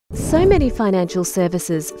So many financial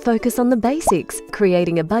services focus on the basics,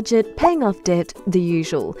 creating a budget, paying off debt, the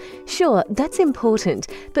usual. Sure, that's important,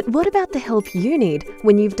 but what about the help you need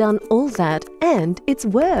when you've done all that and it's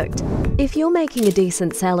worked? If you're making a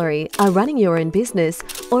decent salary, are running your own business,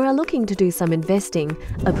 or are looking to do some investing,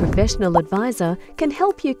 a professional advisor can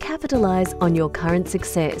help you capitalize on your current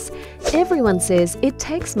success. Everyone says it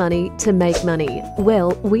takes money to make money.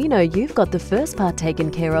 Well, we know you've got the first part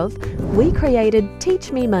taken care of. We created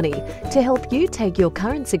Teach Me Money to help you take your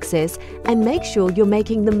current success and make sure you're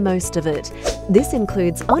making the most of it. This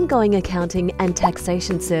includes ongoing accounting and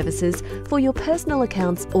taxation services for your personal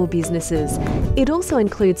accounts or businesses. It also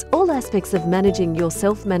includes all aspects of managing your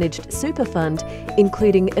self-managed super fund,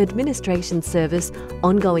 including administration service,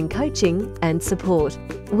 ongoing coaching and support.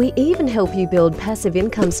 We even help you build passive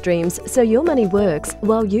income streams so your money works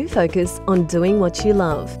while you focus on doing what you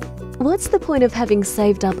love. What's the point of having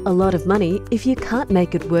saved up a lot of money if you can't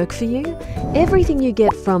make it work for you? Everything you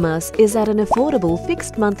get from us is at an affordable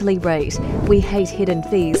fixed monthly rate. We hate hidden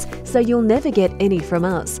fees, so you'll never get any from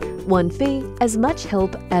us. One fee, as much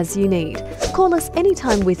help as you need. Call us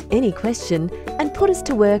anytime with any question and put us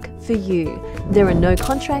to work for you. There are no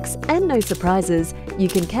contracts and no surprises. You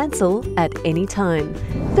can cancel at any time.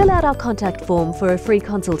 Fill out our contact form for a free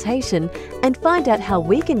consultation and find out how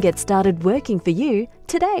we can get started working for you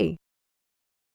today.